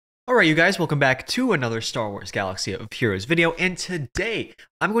Alright, you guys, welcome back to another Star Wars Galaxy of Heroes video, and today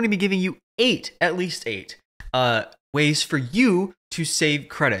I'm going to be giving you at least eight, ways for you to save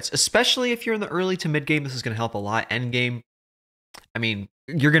credits, especially if you're in the early to mid game. This is going to help a lot. End game, I mean,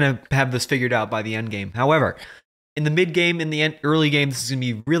 you're going to have this figured out by the end game. However, in the mid game, in the early game, this is going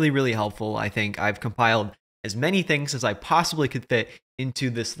to be really, really helpful. I think I've compiled as many things as I possibly could fit into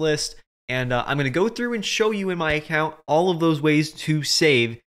this list, and I'm going to go through and show you in my account all of those ways to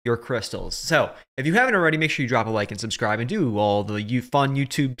save your crystals. So if you haven't already, make sure you drop a like and subscribe and do all the fun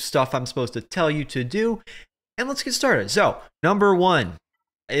YouTube stuff I'm supposed to tell you to do. And let's get started. So number one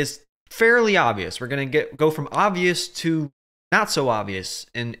is fairly obvious. We're going to go from obvious to not so obvious,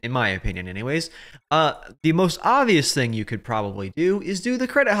 in my opinion anyways. The most obvious thing you could probably do is do the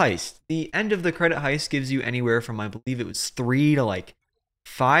credit heist. The end of the credit heist gives you anywhere from, I believe it was 3 to like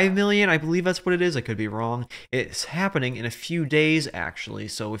 5 million. I believe that's what it is. I could be wrong. It's happening in a few days, actually.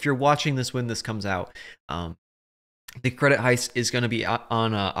 So if you're watching this when this comes out, the credit heist is going to be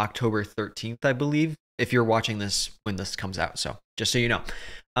on October 13th, I believe, if you're watching this when this comes out. So just so you know,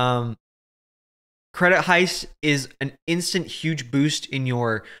 credit heist is an instant huge boost in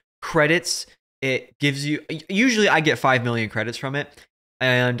your credits. It gives you, usually I get 5 million credits from it,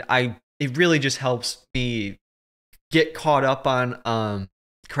 and it really just helps me get caught up on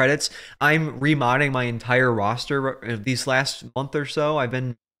credits. I'm remodding my entire roster these last month or so. I've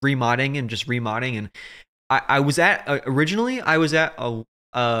been remodding and just remodding, and I was at originally I was at about,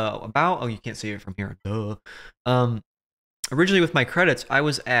 oh, you can't see it from here, duh. Originally with my credits I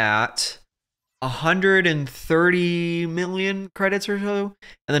was at 130 million credits or so,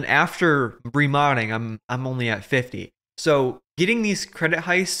 and then after remodding I'm only at 50. So getting these credit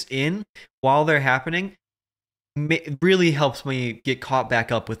heists in while they're happening really helps me get caught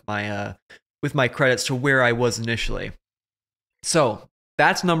back up with my credits to where I was initially. So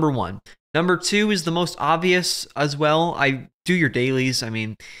that's number one. Number two is the most obvious as well. I do your dailies. I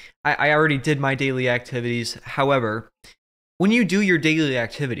mean, I already did my daily activities. However, when you do your daily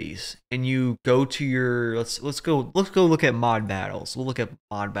activities and you go to your let's go look at mod battles. We'll look at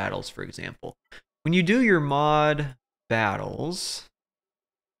mod battles, for example. When you do your mod battles,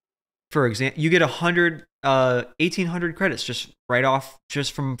 for example, you get 1,800 credits just right off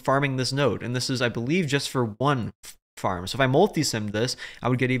just from farming this node, and this is, I believe, just for one farm. So if I multi-simmed this, I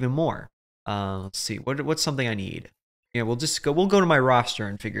would get even more. Let's see, what's something I need? Yeah, we'll go to my roster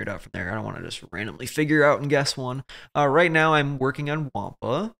and figure it out from there. I don't want to just randomly figure out and guess one. Right now I'm working on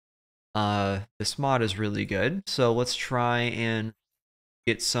Wampa. This mod is really good, so let's try and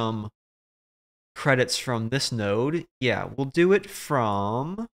get some credits from this node. Yeah, we'll do it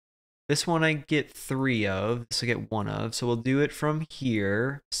from this one. I get 3 of, this I get 1 of, so we'll do it from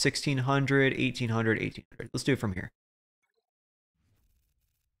here. 1,600, 1,800, 1,800. Let's do it from here.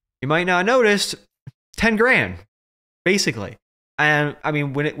 You might not notice, 10 grand, basically. And I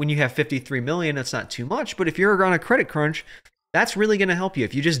mean, when you have 53 million, that's not too much, but if you're on a credit crunch, that's really going to help you.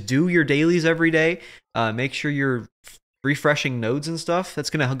 If you just do your dailies every day, make sure you're refreshing nodes and stuff, that's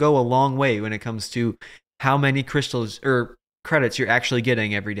going to go a long way when it comes to how many crystals or credits you're actually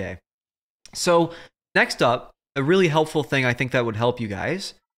getting every day. So next up, a really helpful thing I think that would help you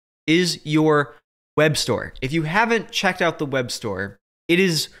guys is your Webstore. If you haven't checked out the Webstore, it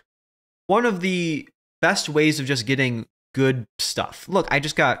is one of the best ways of just getting good stuff. Look, I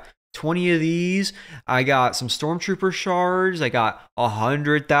just got 20 of these. I got some Stormtrooper shards. I got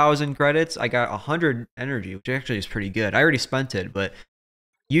 100,000 credits. I got 100 energy, which actually is pretty good. I already spent it, but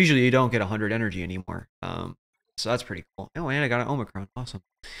usually you don't get 100 energy anymore. So that's pretty cool. Oh, and I got an Omicron. Awesome.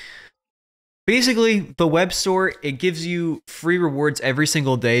 Basically, the Webstore, it gives you free rewards every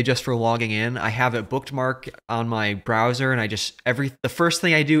single day just for logging in. I have it bookmarked on my browser, and the first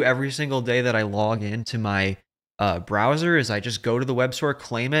thing I do every single day that I log into my browser is I just go to the Webstore,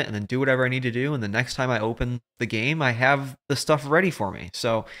 claim it, and then do whatever I need to do. And the next time I open the game, I have the stuff ready for me.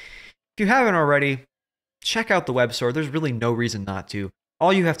 So if you haven't already, check out the Webstore. There's really no reason not to.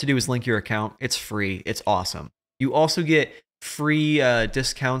 All you have to do is link your account. It's free. It's awesome. You also get free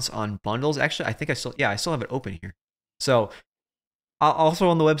discounts on bundles. Actually, I think I still have it open here. So also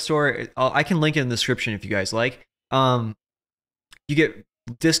on the Webstore, I can link it in the description if you guys like. You get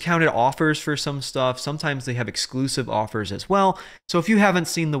discounted offers for some stuff. Sometimes they have exclusive offers as well. So if you haven't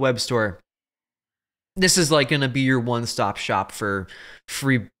seen the Webstore, this is like going to be your one-stop shop for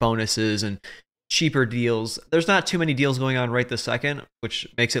free bonuses and cheaper deals. There's not too many deals going on right this second, which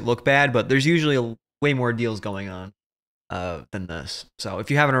makes it look bad, but there's usually way more deals going on than this. So if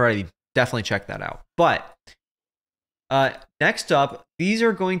you haven't already, definitely check that out. But next up, these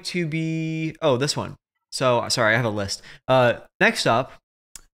are going to be, oh, this one. So sorry, I have a list. Next up,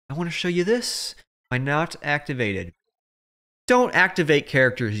 I want to show you this. Why not activated? Don't activate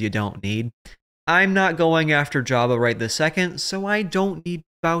characters you don't need. I'm not going after Jabba right this second, so I don't need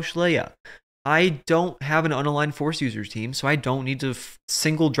Bausch Leia. I don't have an unaligned Force users team, so I don't need to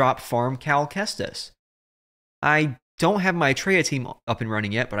single drop farm Cal Kestis. I don't have my Traya team up and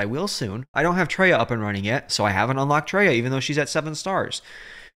running yet, but I will soon. I don't have Traya up and running yet, so I haven't unlocked Traya, even though she's at 7 stars.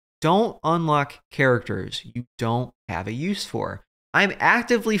 Don't unlock characters you don't have a use for. I'm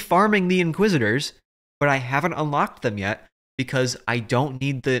actively farming the Inquisitors, but I haven't unlocked them yet because I don't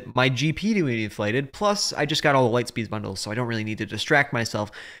need my GP to be inflated. Plus, I just got all the Lightspeed bundles, so I don't really need to distract myself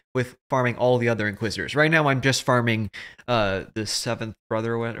with farming all the other Inquisitors. Right now, I'm just farming the 7th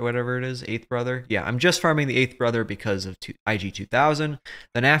brother, or whatever it is, 8th brother. Yeah, I'm just farming the 8th brother because of IG 2000.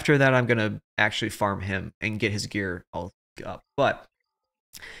 Then after that, I'm going to actually farm him and get his gear all up. But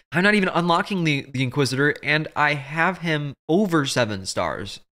I'm not even unlocking the Inquisitor, and I have him over 7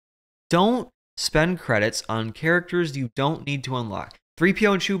 stars. Don't spend credits on characters you don't need to unlock.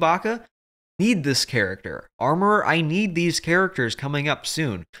 3PO and Chewbacca need this character. Armorer, I need these characters coming up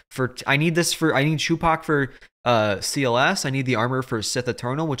soon. I need Chewbacca for CLS. I need the armor for Sith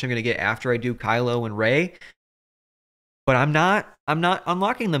Eternal, which I'm going to get after I do Kylo and Rey. But I'm not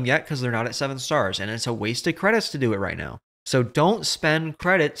unlocking them yet because they're not at 7 stars, and it's a waste of credits to do it right now. So don't spend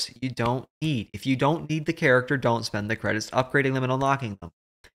credits you don't need. If you don't need the character, don't spend the credits upgrading them and unlocking them.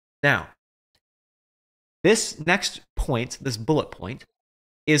 Now, this next point, this bullet point,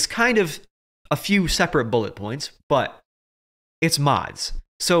 is kind of a few separate bullet points, but it's mods.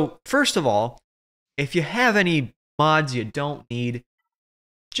 So first of all, if you have any mods you don't need,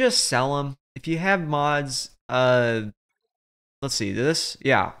 just sell them. If you have mods, let's see this.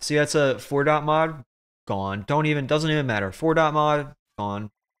 Yeah, see that's a 4-dot mod. Gone. Doesn't even matter. 4-dot mod, gone.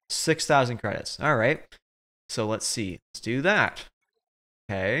 6,000 credits. All right. So let's see. Let's do that.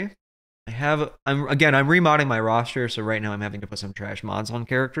 Okay. I'm remodding my roster, so right now I'm having to put some trash mods on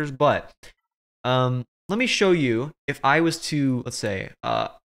characters, but let me show you if I was to, let's say,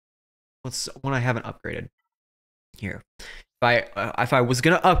 when I haven't upgraded here. If I was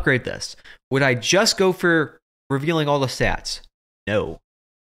gonna upgrade this, would I just go for revealing all the stats? No.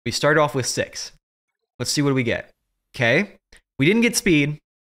 We start off with 6. Let's see what we get. Okay. We didn't get speed.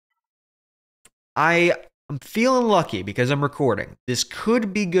 I'm feeling lucky because I'm recording. This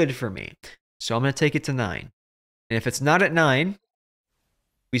could be good for me. So I'm going to take it to 9. And if it's not at 9,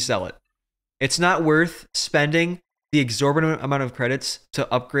 we sell it. It's not worth spending the exorbitant amount of credits to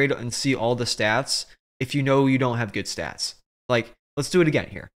upgrade and see all the stats if you know you don't have good stats. Like, let's do it again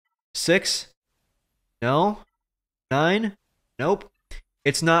here. 6. No. 9. Nope.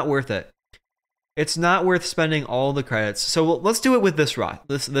 It's not worth it. It's not worth spending all the credits. So let's do it with this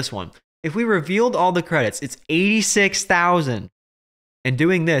one. If we revealed all the credits, it's 86,000. And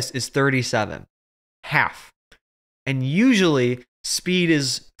doing this is 37. Half. And usually, speed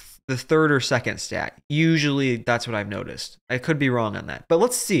is the 3rd or 2nd stat. Usually, that's what I've noticed. I could be wrong on that. But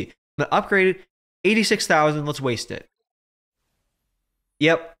let's see. I'm going to upgrade it. 86,000. Let's waste it.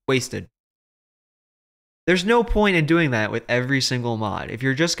 Yep, wasted. There's no point in doing that with every single mod. If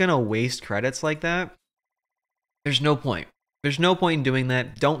you're just going to waste credits like that, there's no point. There's no point in doing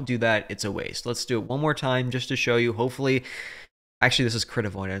that. Don't do that. It's a waste. Let's do it one more time just to show you. Hopefully, actually, this is crit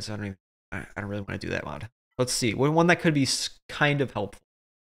avoidance. I don't really want to do that mod. Let's see. One that could be kind of helpful.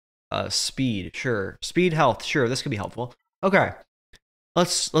 Speed, sure. Speed, health, sure. This could be helpful. Okay.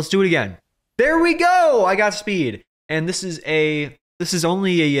 Let's do it again. There we go. I got speed. And this is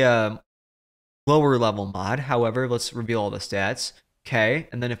only a lower level mod. However, let's reveal all the stats. Okay.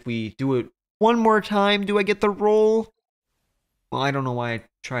 And then if we do it one more time, do I get the roll? Well, I don't know why I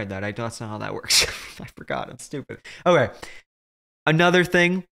tried that. That's not how that works. I forgot. I'm stupid. Okay. Another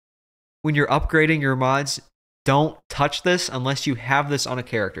thing, when you're upgrading your mods, don't touch this unless you have this on a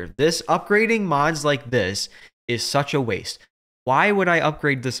character. This upgrading mods like this is such a waste. Why would I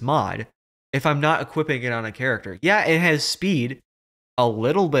upgrade this mod if I'm not equipping it on a character? Yeah, it has speed, a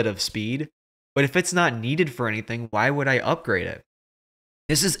little bit of speed, but if it's not needed for anything, why would I upgrade it?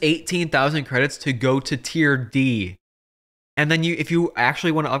 This is 18,000 credits to go to tier D. And then if you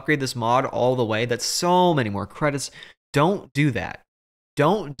actually want to upgrade this mod all the way, that's so many more credits. Don't do that.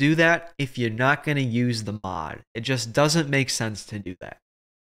 Don't do that if you're not going to use the mod. It just doesn't make sense to do that.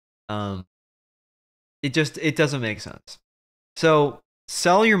 It doesn't make sense. So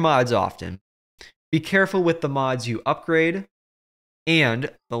sell your mods often. Be careful with the mods you upgrade.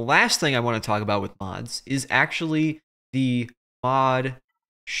 And the last thing I want to talk about with mods is actually the mod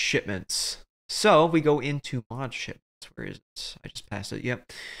shipments. So we go into mod shipments. Where is it? I just passed it.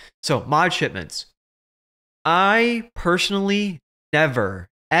 Yep. So mod shipments. I personally never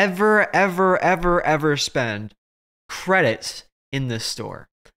ever spend credits in this store.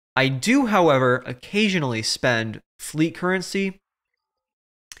 I do, however, occasionally spend fleet currency,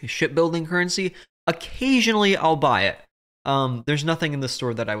 shipbuilding currency. Occasionally I'll buy it. There's nothing in the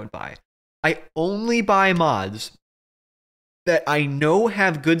store that I would buy. I only buy mods that I know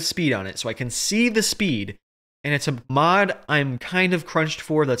have good speed on it, so I can see the speed, and it's a mod I'm kind of crunched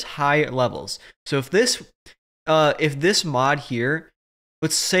for that's high levels. So if this mod here,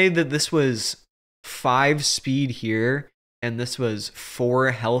 let's say that this was 5 speed here and this was 4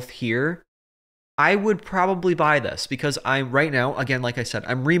 health here, I would probably buy this because I'm right now, again, like I said,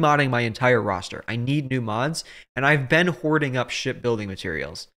 I'm remodding my entire roster. I need new mods, and I've been hoarding up shipbuilding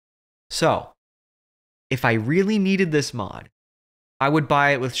materials. So if I really needed this mod, I would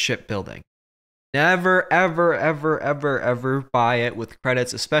buy it with shipbuilding. Never, ever buy it with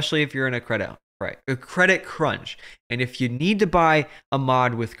credits, especially if you're in a credit crunch. And if you need to buy a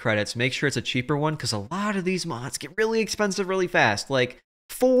mod with credits, make sure it's a cheaper one, because a lot of these mods get really expensive really fast. Like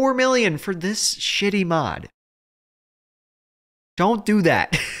 4 million for this shitty mod. Don't do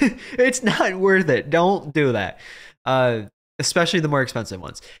that. It's not worth it. Don't do that. Especially the more expensive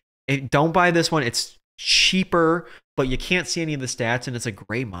ones. Don't buy this one. It's cheaper, but you can't see any of the stats, and it's a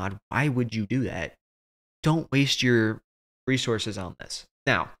gray mod. Why would you do that? Don't waste your resources on this.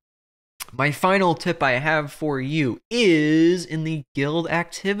 Now, my final tip I have for you is in the guild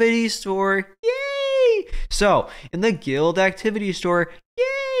activity store. Yay! So, in the guild activity store,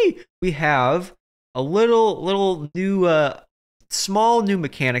 yay! We have a little new, small new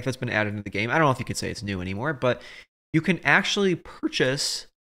mechanic that's been added to the game. I don't know if you could say it's new anymore, but you can actually purchase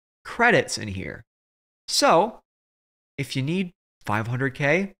credits in here. So, if you need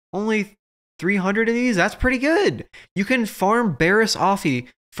 500k, only 300 of these, that's pretty good. You can farm Barris Offie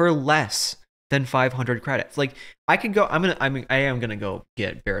for less than 500 credits. Like, I could go, I am gonna go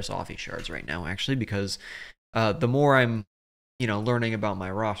get Barris Offie shards right now, actually, because the more I'm, learning about my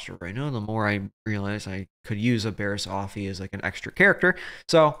roster right now, the more I realize I could use a Barris Offie as like an extra character.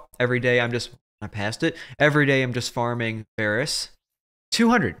 So every day I passed it. Every day I'm just farming Barris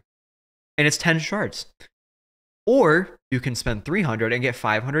 200, and it's 10 shards. Or you can spend 300 and get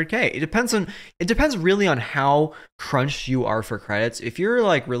 500k. It depends really on how crunched you are for credits. If you're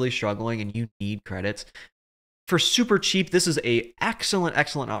like really struggling and you need credits, for super cheap, this is a excellent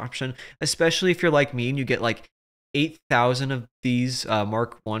option, especially if you're like me and you get like 8,000 of these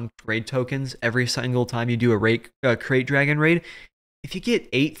Mark 1 raid tokens every single time you do a crate dragon raid. If you get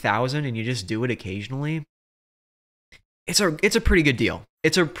 8,000 and you just do it occasionally, it's a pretty good deal.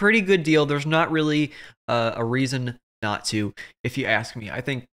 It's a pretty good deal. There's not really a reason not to, if you ask me. I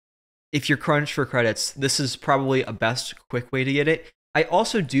think if you're crunched for credits, this is probably a best quick way to get it. I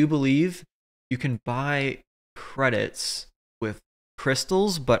also do believe you can buy credits with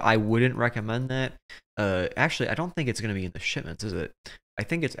crystals, but I wouldn't recommend that. Actually, I don't think it's going to be in the shipments, is it? I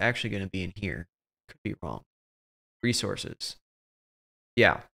think it's actually going to be in here. Could be wrong. Resources.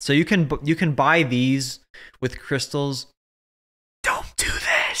 Yeah, so you can buy these with crystals. Don't do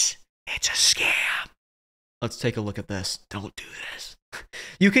this. It's a scam. Let's take a look at this. Don't do this.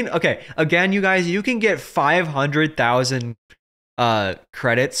 Okay, again, you guys, you can get 500,000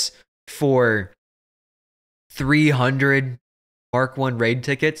 credits for 300 Mark 1 raid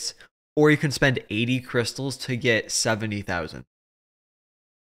tickets, or you can spend 80 crystals to get 70,000.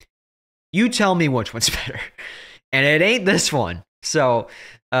 You tell me which one's better. And it ain't this one. So,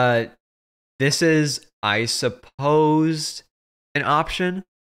 this is, I suppose, an option.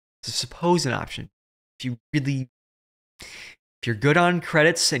 If you're good on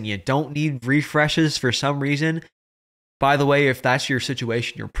credits and you don't need refreshes for some reason, by the way, if that's your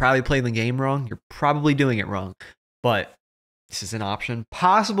situation, you're probably playing the game wrong. You're probably doing it wrong. But this is an option.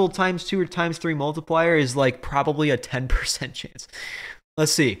 Possible ×2 or ×3 multiplier is like probably a 10% chance.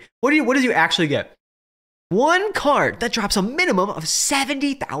 Let's see. What did you actually get? One card that drops a minimum of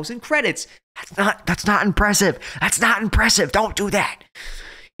 70,000 credits. That's not impressive. That's not impressive. Don't do that.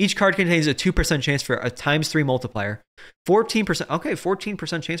 Each card contains a 2% chance for a ×3 multiplier. 14%. Okay,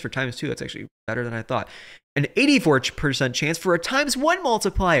 14% chance for ×2. That's actually better than I thought. An 84% chance for a ×1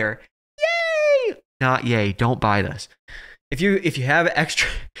 multiplier. Yay! Not yay. Don't buy this. If you have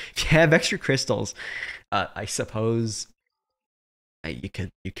extra crystals, I suppose you could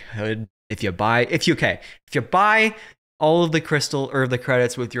if you buy all of the crystal or the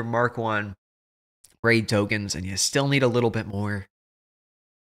credits with your Mark 1 raid tokens and you still need a little bit more,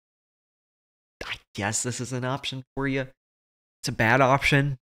 I guess this is an option for you. It's a bad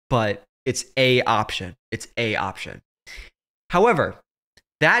option, but it's a option. It's a option. However,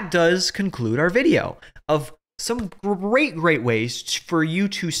 that does conclude our video of some great ways for you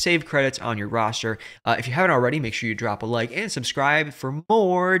to save credits on your roster. If you haven't already, make sure you drop a like and subscribe for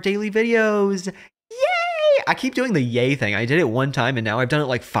more daily videos. Yay! I keep doing the yay thing. I did it one time and now I've done it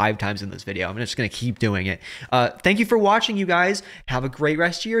like 5 times in this video. I'm just going to keep doing it. Thank you for watching, you guys. Have a great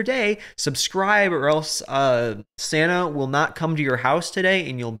rest of your day. Subscribe or else Santa will not come to your house today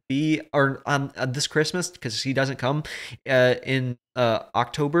and you'll be, or this Christmas, because he doesn't come in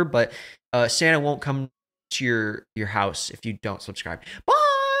October, but Santa won't come to your house if you don't subscribe. Bye!